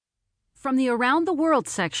From the Around the World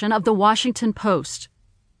section of the Washington Post.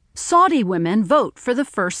 Saudi Women Vote for the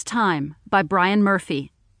First Time by Brian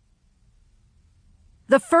Murphy.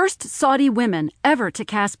 The first Saudi women ever to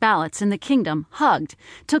cast ballots in the kingdom hugged,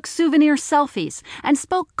 took souvenir selfies, and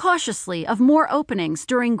spoke cautiously of more openings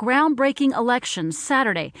during groundbreaking elections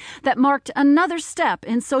Saturday that marked another step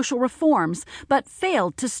in social reforms but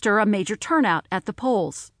failed to stir a major turnout at the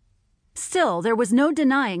polls. Still, there was no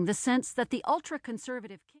denying the sense that the ultra-conservative